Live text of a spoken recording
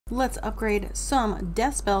Let's upgrade some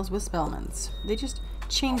death spells with Spellements. They just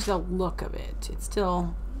changed the look of it. It's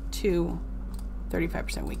still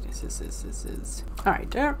 35% weakness. This is. Alright,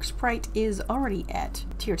 Dark Sprite is already at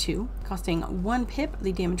tier 2, costing 1 pip.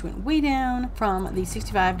 The damage went way down from the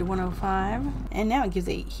 65 to 105, and now it gives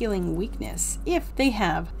a healing weakness if they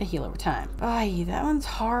have a heal over time. Ay, that one's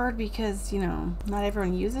hard because, you know, not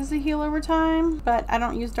everyone uses a heal over time, but I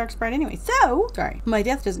don't use Dark Sprite anyway. So, sorry, my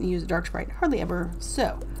death doesn't use Dark Sprite hardly ever,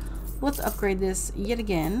 so let's upgrade this yet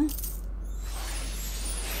again.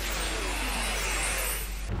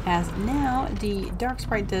 As now the Dark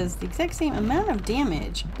Sprite does the exact same amount of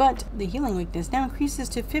damage, but the healing weakness now increases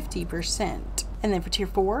to 50%. And then for tier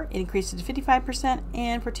 4, it increases to 55%,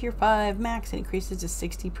 and for tier 5 max, it increases to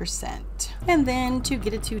 60%. And then to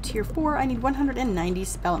get it to tier 4, I need 190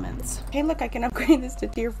 Spellements. Hey, look, I can upgrade this to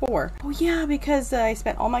tier 4. Oh yeah, because I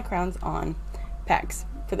spent all my crowns on packs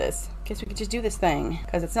for this. Guess we could just do this thing,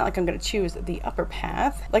 because it's not like I'm going to choose the upper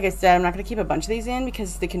path. Like I said, I'm not going to keep a bunch of these in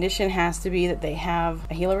because the condition has to be that they have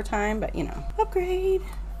a heal over time, but you know. Upgrade.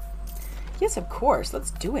 Yes, of course.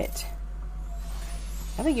 Let's do it.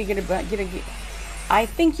 I think you're gonna get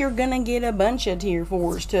a bunch of tier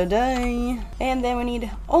 4s today. And then we need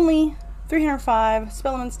only 305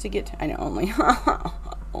 Spellements to get, I know,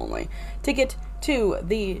 only to get to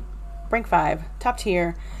the rank 5 top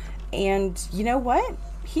tier. And you know what?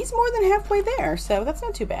 He's more than halfway there, so that's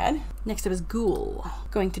not too bad. Next up is Ghoul.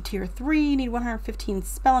 Going to tier 3, you need 115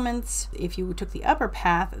 Spellements. If you took the upper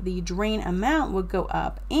path, the drain amount would go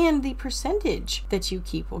up and the percentage that you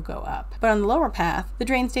keep will go up. But on the lower path, the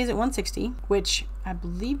drain stays at 160, which I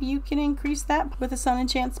believe you can increase that with a Sun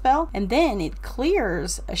Enchant spell. And then it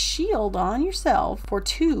clears a shield on yourself for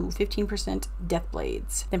 2 15% Death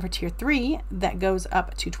Blades. Then for tier 3, that goes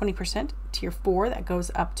up to 20%. Tier 4, that goes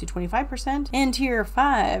up to 25%. And tier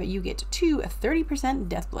 5, you get 2 30%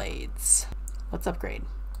 Death Blades. Let's upgrade.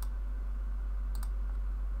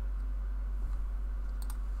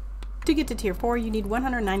 To get to tier 4, you need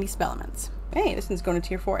 190 Spellements. Hey, this one's going to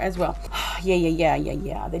tier 4 as well.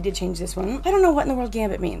 Yeah. They did change this one. I don't know what in the world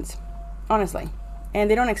Gambit means, honestly. And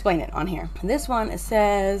they don't explain it on here. This one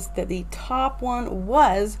says that the top one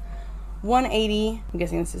was 180. I'm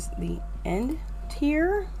guessing this is the end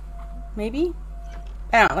tier, maybe?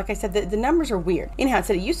 I don't know, like I said, the numbers are weird. Anyhow, it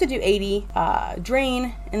said it used to do 80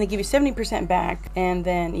 drain, and they give you 70% back, and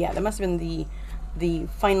then, yeah, that must have been the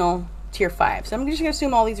final tier 5. So I'm just gonna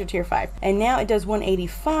assume all these are tier 5. And now it does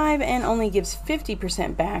 185 and only gives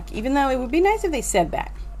 50% back, even though it would be nice if they said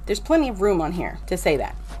that. There's plenty of room on here to say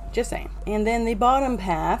that. Just saying. And then the bottom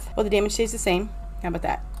path, well, the damage stays the same. How about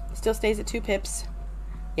that? It still stays at 2 pips.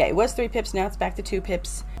 Yeah, it was 3 pips, now it's back to 2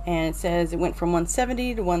 pips. And it says it went from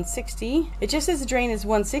 170 to 160. It just says the drain is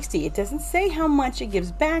 160. It doesn't say how much it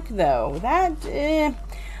gives back, though. That, I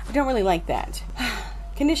don't really like that.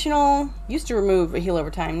 Conditional, used to remove a heal over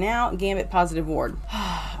time. Now, Gambit positive ward.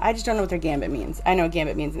 I just don't know what their Gambit means. I know what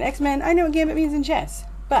Gambit means in X-Men. I know what Gambit means in chess.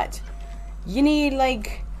 But, you need,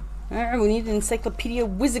 like, we need an Encyclopedia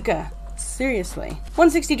Wizzica. Seriously.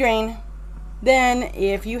 160 drain. Then,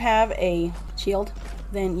 if you have a shield,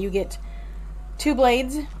 then you get 2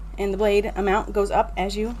 blades, and the blade amount goes up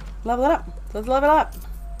as you level it up. Let's level it up.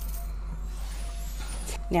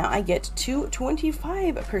 Now I get 2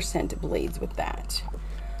 25% blades with that,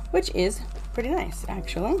 which is pretty nice,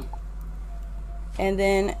 actually. And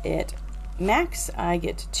then at max, I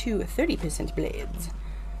get 2 30% blades.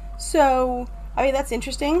 So, I mean, that's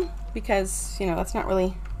interesting because, you know, that's not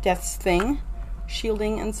really Death's thing,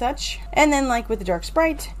 shielding and such. And then, like with the Dark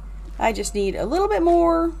Sprite, I just need a little bit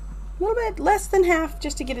more, a little bit less than half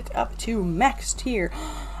just to get it up to max tier.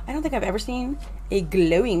 I don't think I've ever seen a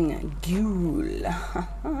glowing ghoul.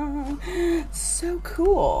 So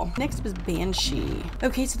cool. Next was Banshee.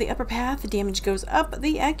 Okay, so the upper path, the damage goes up,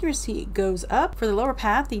 the accuracy goes up. For the lower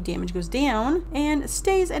path, the damage goes down and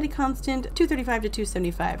stays at a constant 235 to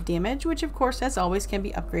 275 damage, which of course, as always, can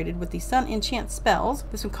be upgraded with the Sun Enchant spells.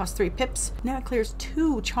 This one costs 3 pips. Now it clears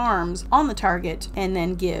 2 charms on the target and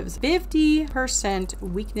then gives 50%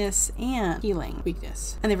 weakness and healing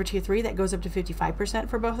weakness. And then for tier 3, that goes up to 55%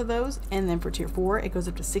 for both of those. And then for tier 4, it goes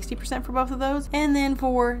up to 60% for both of those. And then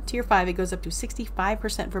for tier 5, it goes up to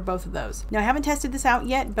 65% for both of those. Now, I haven't tested this out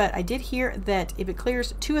yet, but I did hear that if it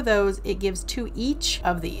clears 2 of those, it gives 2 each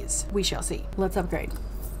of these. We shall see. Let's upgrade.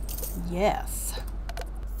 Yes.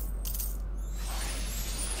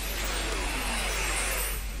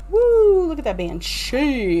 Woo! Look at that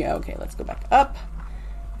Banshee. Okay, let's go back up.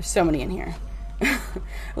 There's so many in here.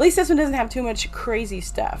 At least this one doesn't have too much crazy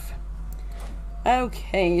stuff.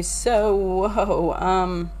 Okay, so,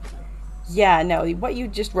 Yeah, no, what you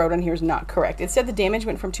just wrote on here is not correct. It said the damage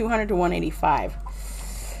went from 200 to 185.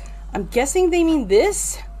 I'm guessing they mean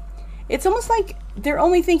this. It's almost like they're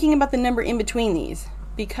only thinking about the number in between these,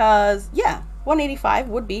 because yeah, 185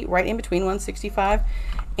 would be right in between 165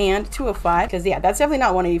 and 205, because yeah, that's definitely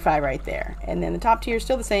not 185 right there. And then the top tier is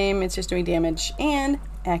still the same. It's just doing damage and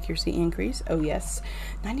accuracy increase. Oh yes,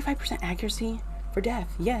 95% accuracy for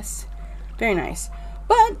death. Yes, very nice.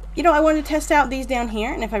 But you know, I wanted to test out these down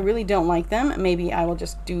here, and if I really don't like them, maybe I will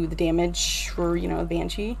just do the damage for, you know,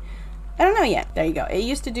 Banshee. I don't know yet. There you go. It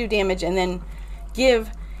used to do damage and then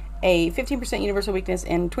give a 15% universal weakness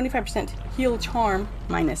and 25% heal charm,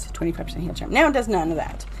 minus 25% heal charm. Now it does none of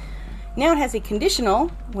that. Now it has a conditional.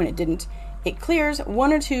 When it didn't, it clears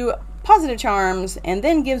 1 or 2 positive charms and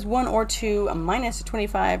then gives 1 or 2 minus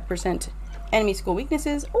 25% enemy school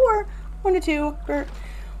weaknesses, or 1 to 2 or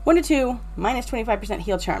 1 to 2 minus 25%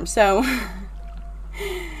 heal charm. So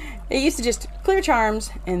it used to just clear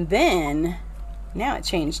charms, and then now it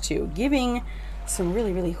changed to giving some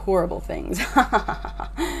really, really horrible things.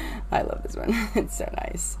 I love this one. It's so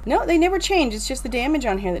nice. No, they never change. It's just the damage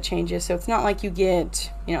on here that changes. So it's not like you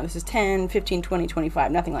get, you know, this is 10, 15, 20,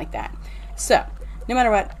 25, nothing like that. So no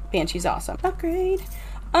matter what, Banshee's awesome. Upgrade.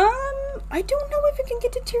 I don't know if it can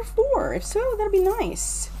get to tier 4. If so, that'll be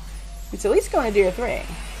nice. It's at least going to tier 3.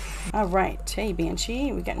 All right, hey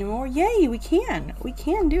Banshee, we got no more? Yay, we can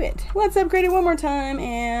do it. Let's upgrade it one more time,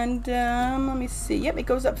 and let me see. Yep, it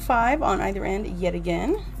goes up 5 on either end yet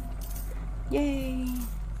again. Yay.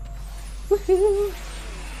 Woohoo.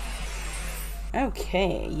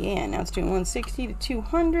 Okay, yeah, now it's doing 160 to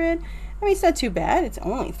 200. I mean, it's not too bad. It's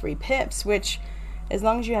only 3 pips, which, as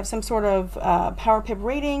long as you have some sort of power pip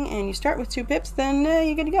rating and you start with 2 pips, then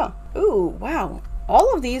you're good to go. Ooh, wow.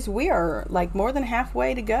 All of these, we are like more than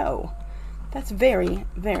halfway to go. That's very,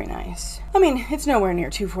 very nice. I mean, it's nowhere near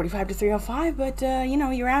 245 to 305, but you know,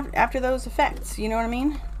 you're after those effects, you know what I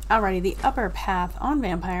mean? Alrighty, the upper path on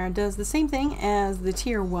Vampire does the same thing as the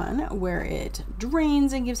tier 1, where it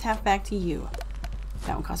drains and gives half back to you.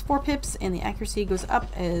 That one costs 4 pips, and the accuracy goes up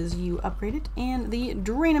as you upgrade it, and the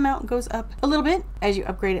drain amount goes up a little bit as you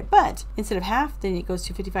upgrade it, but instead of half, then it goes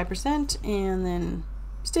to 55%, and then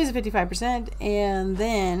stays at 55%, and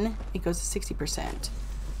then it goes to 60%.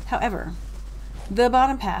 However, the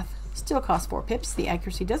bottom path still costs 4 pips, the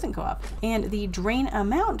accuracy doesn't go up, and the drain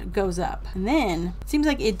amount goes up. And then it seems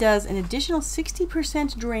like it does an additional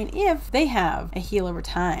 60% drain if they have a heal over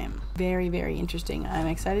time. Very, very interesting. I'm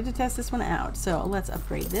excited to test this one out. So let's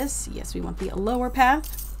upgrade this. Yes, we want the lower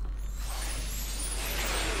path.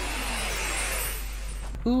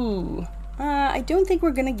 Ooh. I don't think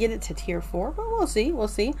we're gonna get it to tier 4, but we'll see, we'll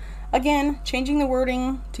see. Again, changing the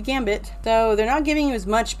wording to Gambit, so they're not giving you as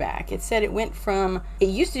much back. It said it went from, it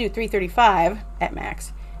used to do 335 at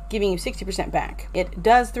max, giving you 60% back. It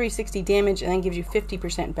does 360 damage and then gives you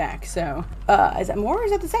 50% back. So, is that more or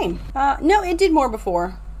is that the same? No, it did more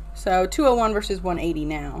before. So 201 versus 180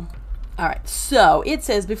 now. Alright, so it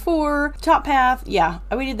says before, top path, yeah,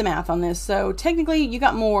 we did the math on this. So technically you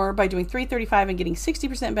got more by doing 335 and getting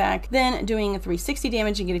 60% back, than doing 360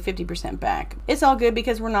 damage and getting 50% back. It's all good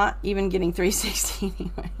because we're not even getting 360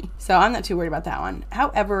 anyway. So I'm not too worried about that one.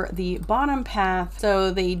 However, the bottom path,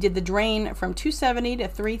 so they did the drain from 270 to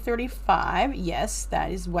 335. Yes,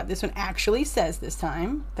 that is what this one actually says this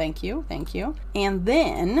time. Thank you, thank you. And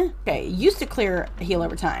then, okay, it used to clear a heal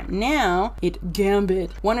over time. Now it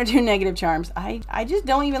Gambit 1 or 2 negative charms. I just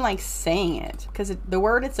don't even like saying it because the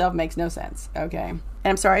word itself makes no sense. Okay, and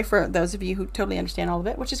I'm sorry for those of you who totally understand all of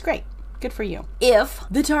it, which is great. Good for you. If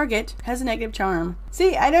the target has a negative charm.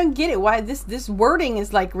 See, I don't get it. Why this wording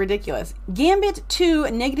is like ridiculous. Gambit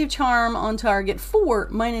 2 negative charm on target 4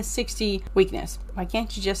 minus 60 weakness. Why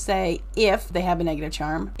can't you just say if they have a negative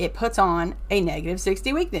charm, it puts on a negative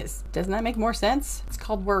 60 weakness? Doesn't that make more sense? It's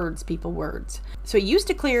called words, people, words. So it used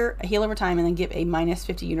to clear a heal over time and then give a minus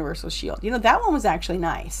 50 universal shield. You know, that one was actually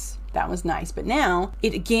nice. That was nice, but now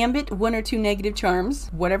it Gambit 1 or 2 negative charms,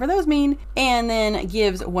 whatever those mean, and then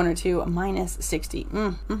gives 1 or 2 minus 60.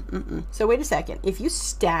 So wait a second. If you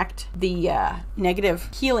stacked the negative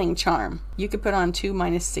healing charm, you could put on 2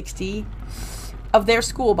 minus 60 of their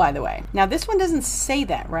school, by the way. Now this one doesn't say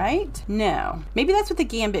that, right? No. Maybe that's what the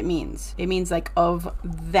Gambit means. It means like of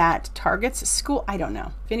that target's school. I don't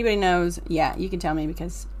know. If anybody knows, yeah, you can tell me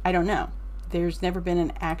because I don't know. There's never been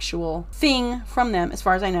an actual thing from them, as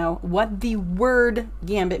far as I know, what the word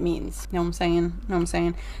Gambit means. Know what I'm saying? Know what I'm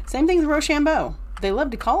saying? Same thing with Rochambeau. They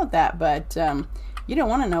love to call it that, but you don't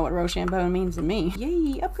want to know what Rochambeau means to me.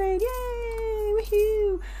 Yay, upgrade, yay,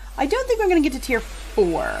 woohoo. I don't think we're going to get to tier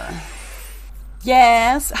 4.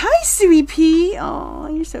 Yes. Hi, Suey P.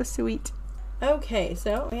 Oh, you're so sweet. Okay,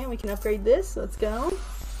 so yeah, we can upgrade this. Let's go.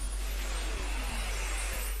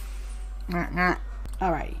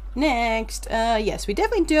 Alrighty, next, yes, we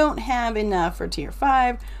definitely don't have enough for tier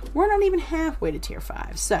 5. We're not even halfway to tier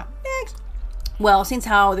 5. So, next. Well, since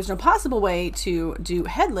how there's no possible way to do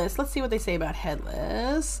headless, let's see what they say about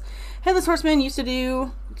headless. Headless Horseman used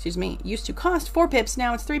to cost 4 pips.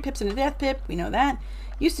 Now it's 3 pips and a death pip. We know that.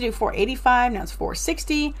 Used to do 485. Now it's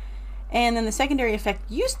 460. And then the secondary effect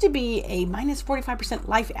used to be a minus 45%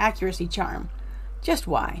 life accuracy charm. Just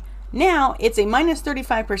why? Now it's a minus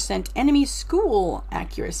 35% enemy school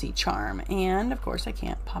accuracy charm. And of course I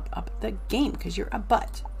can't pop up the game because you're a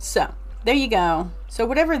butt. So there you go. So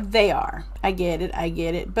whatever they are, I get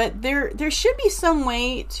it. But there should be some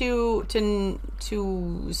way to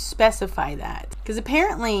specify that, because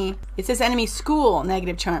apparently it says enemy school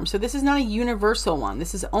negative charm. So this is not a universal one.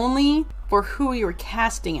 This is only for who you're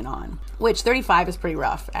casting it on, which 35 is pretty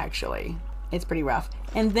rough, actually. It's pretty rough.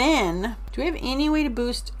 And then, do we have any way to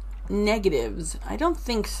boost negatives? I don't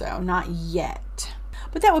think so, not yet.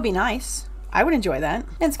 But that would be nice. I would enjoy that.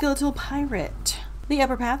 And Skeletal Pirate. The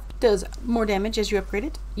upper path does more damage as you upgrade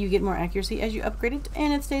it. You get more accuracy as you upgrade it,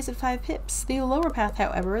 and it stays at 5 pips. The lower path,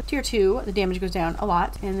 however, tier 2, the damage goes down a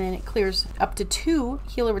lot, and then it clears up to 2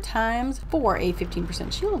 heal over times for a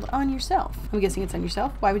 15% shield on yourself. I'm guessing it's on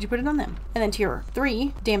yourself. Why would you put it on them? And then tier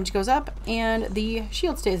 3, damage goes up, and the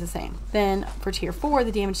shield stays the same. Then for tier 4,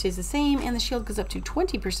 the damage stays the same, and the shield goes up to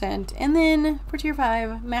 20%. And then for tier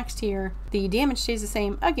 5, max tier, the damage stays the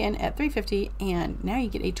same again at 350, and now you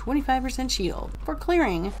get a 25% shield for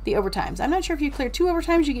clearing the overtimes. I'm not sure if you clear 2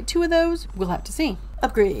 overtimes, you get 2 of those. We'll have to see.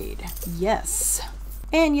 Upgrade. Yes.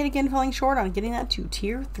 And yet again falling short on getting that to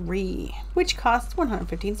tier 3, which costs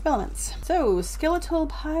 115 Spellements. So, Skeletal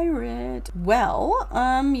Pirate. Well,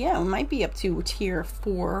 yeah, it might be up to tier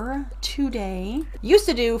 4 today. Used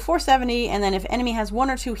to do 470, and then if enemy has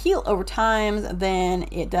 1 or 2 heal over times, then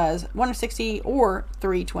it does 160 or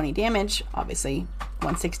 320 damage. Obviously,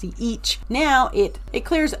 160 each. Now it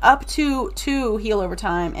clears up to 2 heal over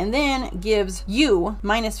time, and then gives you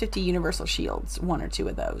minus 50 universal shields, 1 or 2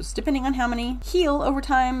 of those, depending on how many heal over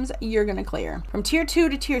times you're gonna clear. From tier 2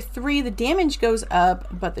 to tier 3, the damage goes up,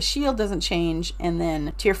 but the shield doesn't change. And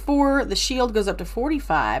then tier 4, the shield goes up to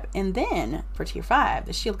 45, and then for tier 5,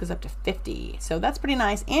 the shield goes up to 50. So that's pretty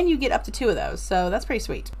nice, and you get up to 2 of those, so that's pretty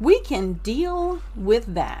sweet. We can deal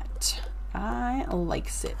with that. I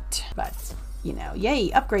likes it, but you know,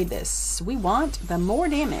 yay, upgrade this. We want the more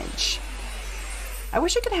damage. I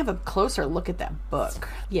wish I could have a closer look at that book.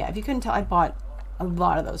 Yeah, if you couldn't tell, I bought a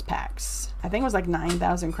lot of those packs. I think it was like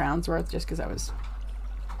 9,000 crowns worth, just because I was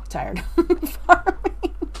tired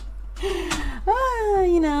farming.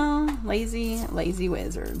 You know, lazy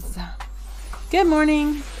wizards. Good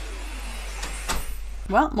morning.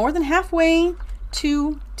 Well, more than halfway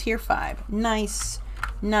to tier 5. Nice.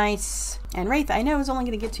 Nice. And Wraith, I know, is only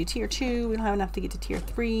going to get to tier 2. We don't have enough to get to tier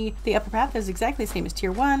 3. The upper path is exactly the same as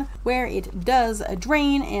tier 1, where it does a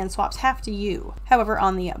drain and swaps half to you. However,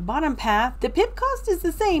 on the bottom path, the pip cost is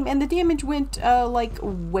the same, and the damage went like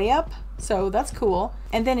way up. So that's cool.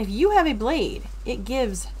 And then if you have a blade, it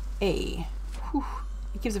gives a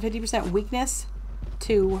 50% weakness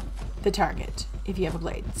to the target if you have a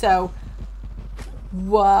blade. So,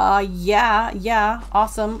 yeah,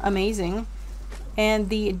 awesome, amazing. And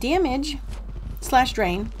the damage /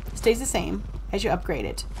 drain stays the same as you upgrade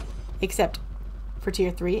it, except for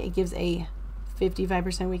tier 3, it gives a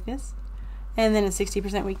 55% weakness, and then a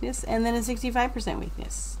 60% weakness, and then a 65%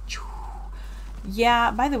 weakness.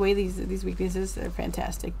 Yeah, by the way, these weaknesses are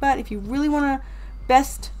fantastic. But if you really want to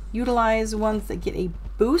best utilize ones that get a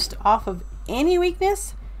boost off of any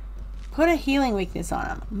weakness, put a healing weakness on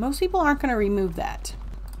them. Most people aren't going to remove that.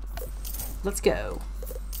 Let's go.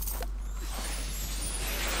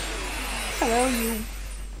 Hello, you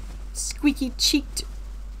squeaky-cheeked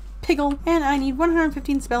piggle. And I need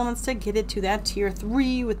 115 Spellements to get it to that tier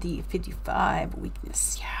 3 with the 55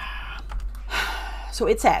 weakness. Yeah. So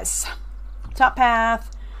it says, top path,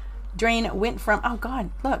 drain went from, oh god,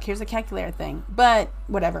 look, here's the calculator thing. But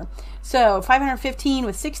whatever. So 515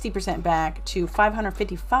 with 60% back to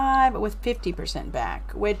 555 with 50%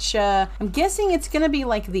 back, which I'm guessing it's going to be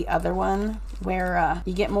like the other one where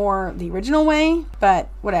you get more the original way, but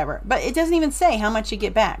whatever. But it doesn't even say how much you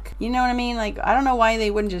get back. You know what I mean? Like, I don't know why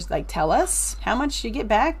they wouldn't just like tell us how much you get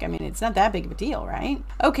back. I mean, it's not that big of a deal, right?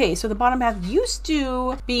 Okay, so the bottom path used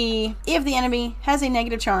to be if the enemy has a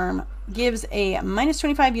negative charm, gives a minus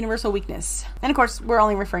 25 universal weakness. And of course, we're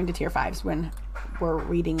only referring to tier 5s when we're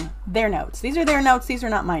reading their notes. These are their notes. These are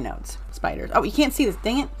not my notes. Spiders. Oh, you can't see this.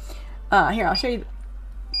 Dang it. Here, I'll show you.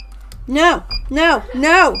 No, no,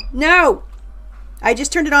 no, no. I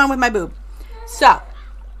just turned it on with my boob. So,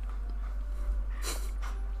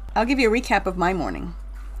 I'll give you a recap of my morning.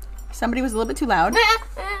 Somebody was a little bit too loud. Why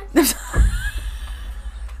would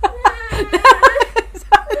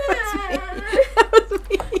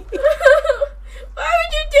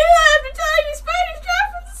you do that after telling me spiders drop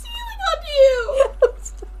from the ceiling on you?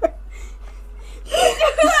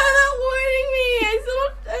 Without warning me. I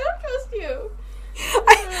don't trust you.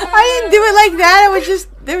 I didn't do it like that. It was just,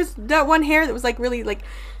 there was that one hair that was like really like,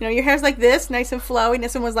 you know, your hair's like this, nice and flowy, and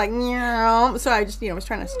this one was like, meow. So I just, you know, was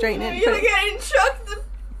trying to straighten it. You're like, I didn't chuck the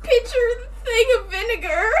pitcher thing of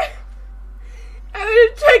vinegar. I would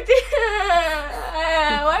have chucked it.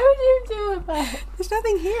 Why would you do that? There's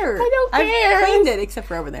nothing here. I don't care. I cleaned it except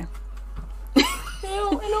for over there. I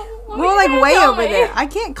don't We're like way over there. I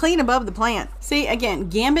can't clean above the plant. See, again,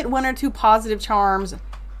 Gambit 1 or 2 positive charms.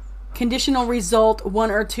 Conditional result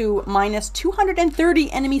 1 or 2 minus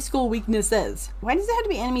 230 enemy school weaknesses. Why does it have to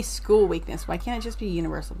be enemy school weakness? Why can't it just be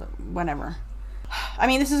universal? But whatever. I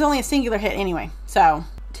mean, this is only a singular hit anyway. So,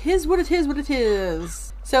 'tis what it is, what it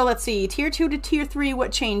is. So let's see, tier 2 to tier 3,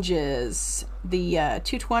 what changes? The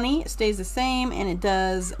 220 stays the same, and it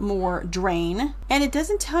does more drain. And it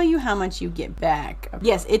doesn't tell you how much you get back.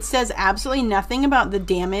 Yes, it says absolutely nothing about the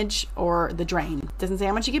damage or the drain. It doesn't say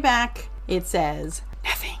how much you get back. It says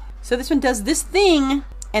nothing. So this one does this thing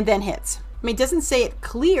and then hits. I mean, it doesn't say it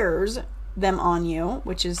clears them on you,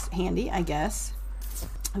 which is handy, I guess.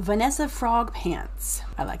 Vanessa Frog Pants.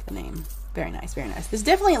 I like the name. Very nice, very nice. This is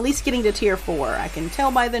definitely at least getting to tier 4. I can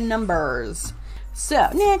tell by the numbers. So,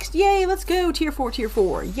 next, yay, let's go. Tier 4, tier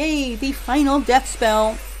 4. Yay, the final death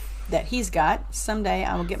spell that he's got. Someday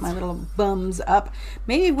I will get my little bums up.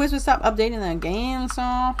 Maybe Wiz would stop updating the game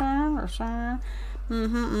software or something.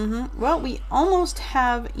 Well, we almost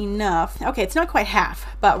have enough. Okay, it's not quite half,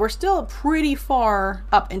 but we're still pretty far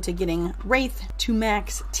up into getting Wraith to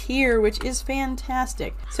max tier, which is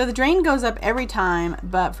fantastic. So the drain goes up every time,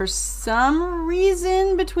 but for some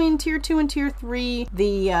reason between tier 2 and tier 3,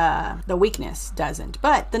 the weakness doesn't.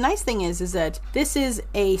 But the nice thing is that this is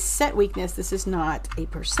a set weakness. This is not a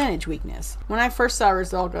percentage weakness. When I first saw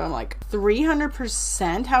result, I'm like,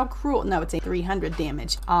 300%? How cruel. No, it's a 300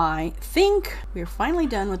 damage. I think we're finally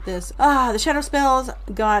done with this. The shadow spells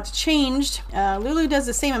got changed. Lulu does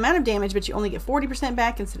the same amount of damage, but you only get 40%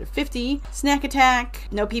 back instead of 50. Snack attack,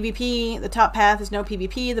 no PvP. The top path is no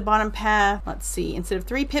PvP. The bottom path, let's see, instead of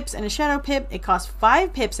 3 pips and a shadow pip, it costs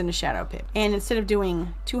 5 pips and a shadow pip. And instead of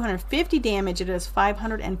doing 250 damage, it does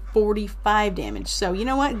 545 damage. So you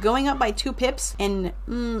know what? Going up by 2 pips and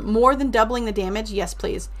more than doubling the damage, yes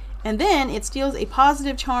please. And then it steals a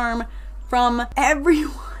positive charm from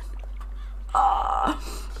everyone.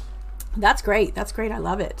 That's great. That's great. I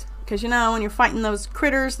love it. Because, you know, when you're fighting those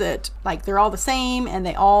critters that, like, they're all the same and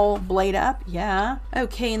they all blade up. Yeah.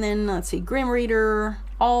 Okay, and then, let's see, Grim Reader,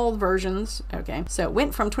 all versions. Okay, so it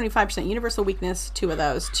went from 25% universal weakness, 2 of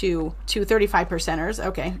those, to 35%ers.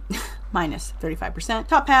 Okay, minus 35%.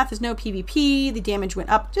 Top path is no PvP. The damage went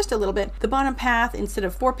up just a little bit. The bottom path, instead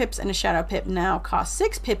of 4 pips and a shadow pip, now costs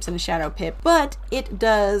 6 pips and a shadow pip, but it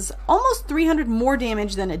does almost 300 more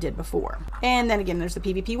damage than it did before. And then again, there's the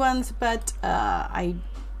PvP ones, but I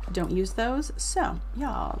don't use those, so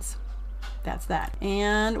y'alls, that's that.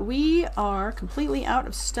 And we are completely out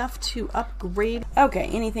of stuff to upgrade. Okay,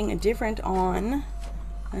 anything different on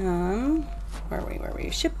where are we?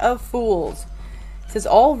 Ship of Fools. It says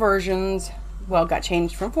all versions, well, got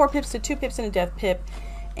changed from 4 pips to 2 pips and a death pip,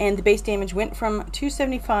 and the base damage went from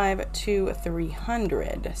 275 to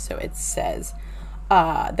 300. So it says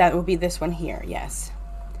that will be this one here, yes.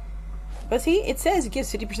 But see, it says it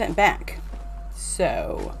gives 50% back.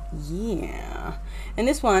 So, yeah. And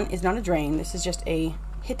this one is not a drain. This is just a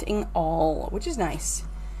hitting all, which is nice.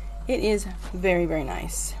 It is very, very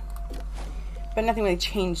nice. But nothing really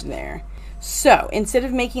changed there. So, instead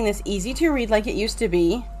of making this easy to read like it used to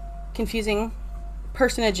be, confusing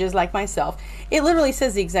personages like myself, it literally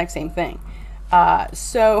says the exact same thing.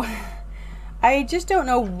 So, I just don't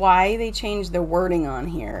know why they changed the wording on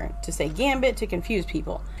here to say Gambit to confuse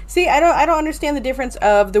people. See, I don't understand the difference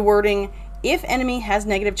of the wording if enemy has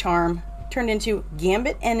negative charm turned into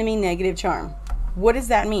Gambit enemy negative charm. What does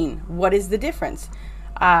that mean? What is the difference?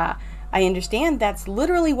 I understand that's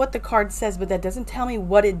literally what the card says, but that doesn't tell me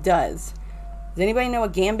what it does. Does anybody know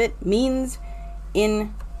what Gambit means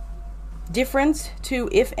in difference to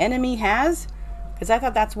if enemy has? Because I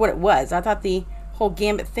thought that's what it was. I thought the whole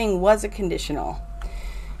Gambit thing was a conditional.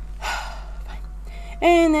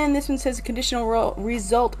 And then this one says a conditional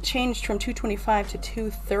result changed from 225 to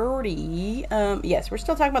 230. Yes, we're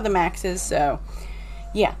still talking about the maxes, so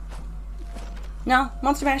yeah. No,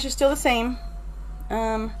 Monster Mash is still the same.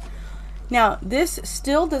 Now, this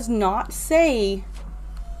still does not say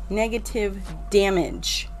negative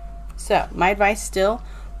damage. So, my advice still,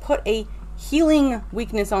 put a healing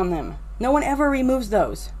weakness on them. No one ever removes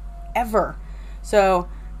those. Ever. So,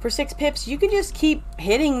 for 6 pips, you can just keep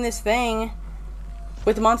hitting this thing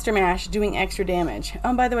with Monster Mash, doing extra damage.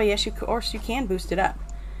 Oh, by the way, yes, of course, you can boost it up.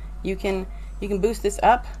 You can boost this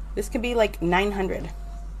up. This could be like 900.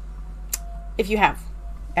 If you have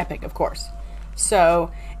Epic, of course.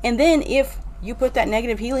 So, and then if you put that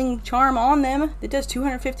negative healing charm on them, it does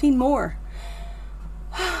 215 more.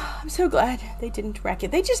 I'm so glad they didn't wreck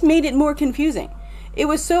it. They just made it more confusing. It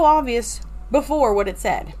was so obvious before what it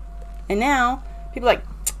said. And now, people are like,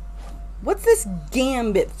 what's this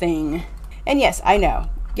gambit thing? And yes, I know,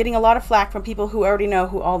 getting a lot of flack from people who already know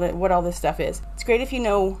what all this stuff is. It's great if you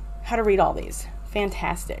know how to read all these.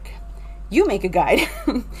 Fantastic. You make a guide.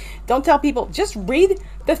 Don't tell people, just read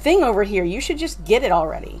the thing over here. You should just get it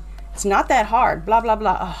already. It's not that hard. Blah, blah,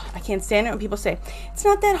 blah. Oh, I can't stand it when people say, it's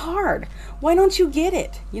not that hard. Why don't you get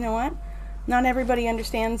it? You know what? Not everybody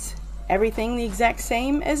understands everything the exact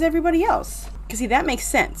same as everybody else. Because see, that makes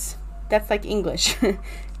sense. That's like English.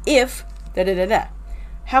 If, da-da-da-da.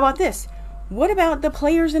 How about this? What about the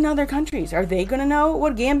players in other countries? Are they going to know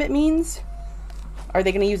what gambit means? Are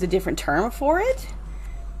they going to use a different term for it?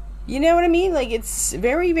 You know what I mean? Like, it's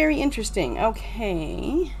very, very interesting.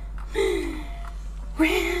 Okay.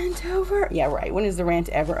 Rant over. Yeah, right. When is the rant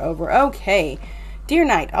ever over? Okay. Dear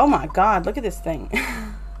Knight. Oh my God. Look at this thing.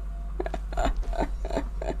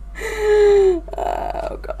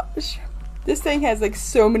 Oh gosh. This thing has like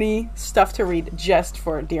so many stuff to read just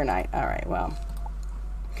for Dear Knight. Alright, well.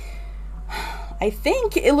 I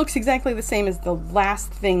think it looks exactly the same as the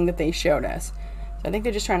last thing that they showed us. So I think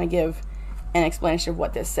they're just trying to give an explanation of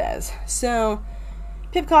what this says. So,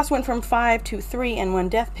 pip cost went from 5 to 3 and 1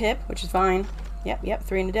 death pip, which is fine. Yep,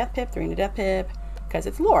 3 and a death pip, 3 and a death pip, because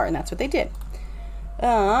it's lore, and that's what they did.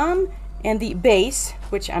 And the base,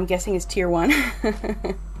 which I'm guessing is tier 1,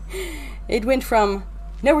 it went from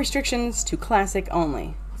no restrictions to classic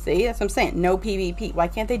only. See, that's what I'm saying, no PvP. Why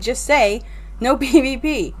can't they just say no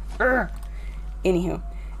PvP? Anywho.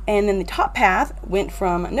 And then the top path went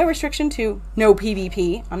from no restriction to no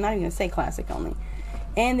PvP. I'm not even going to say classic only.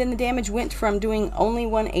 And then the damage went from doing only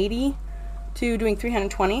 180 to doing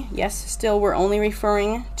 320. Yes, still we're only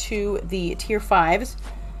referring to the tier 5s.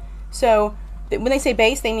 So when they say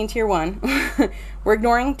base, they mean tier 1. We're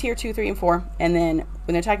ignoring tier 2, 3, and 4. And then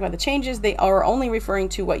when they're talking about the changes, they are only referring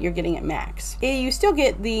to what you're getting at max. You still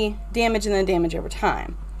get the damage and then damage over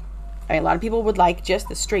time. I mean, a lot of people would like just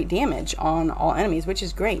the straight damage on all enemies, which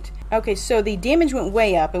is great. Okay, so the damage went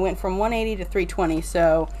way up. It went from 180 to 320,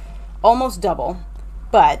 so almost double.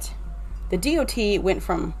 But the DOT went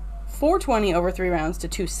from 420 over 3 rounds to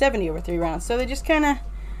 270 over 3 rounds. So they just kind of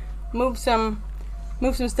moved some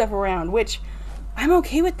stuff around, which I'm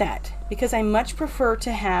okay with that, because I much prefer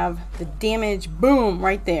to have the damage, boom,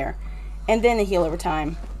 right there, and then the heal over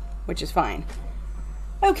time, which is fine.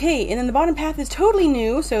 Okay, and then the bottom path is totally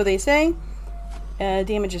new, so they say.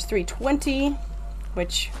 Damage is 320,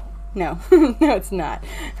 which, no, no it's not.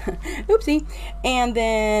 Oopsie. And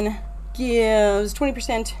then gives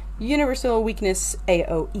 20% universal weakness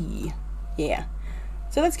AOE. Yeah,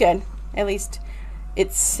 so that's good. At least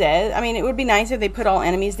it says, I mean, it would be nice if they put all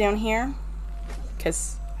enemies down here.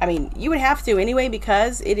 Because, I mean, you would have to anyway,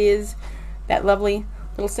 because it is that lovely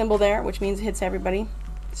little symbol there, which means it hits everybody.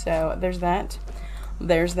 So there's that.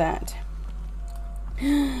 There's that.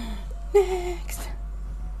 Next.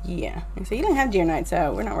 Yeah. So you don't have Dear Knight,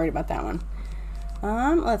 so we're not worried about that one.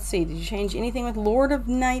 Let's see. Did you change anything with Lord of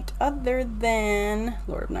Night other than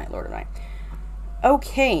Lord of Night, Lord of Night?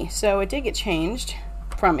 Okay, so it did get changed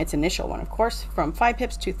from its initial one, of course, from 5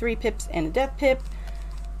 pips to 3 pips and a death pip.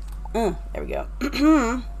 There we go.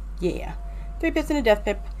 Yeah. 3 pips and a death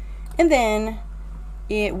pip. And then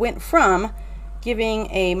it went from giving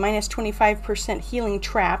a minus 25% healing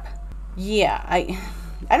trap. Yeah, I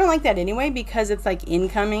don't like that anyway, because it's like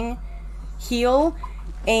incoming heal,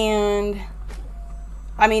 and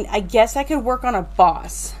I mean, I guess I could work on a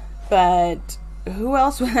boss, but who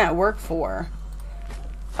else would that work for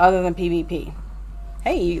other than PvP?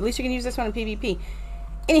 Hey, at least you can use this one in PvP.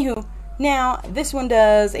 Anywho, now this one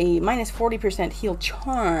does a minus 40% heal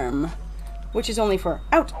charm, which is only for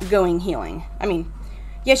outgoing healing. I mean,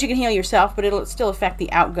 yes, you can heal yourself, but it'll still affect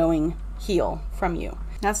the outgoing heal from you.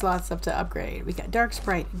 That's lots of stuff to upgrade. We got Dark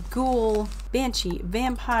Sprite, Ghoul, Banshee,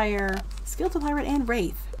 Vampire, Skeletal Pirate, and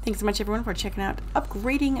Wraith. Thanks so much, everyone, for checking out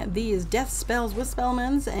upgrading these death spells with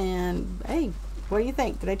Spellements. And hey, what do you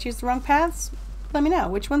think? Did I choose the wrong paths? Let me know.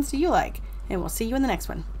 Which ones do you like? And we'll see you in the next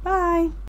one. Bye!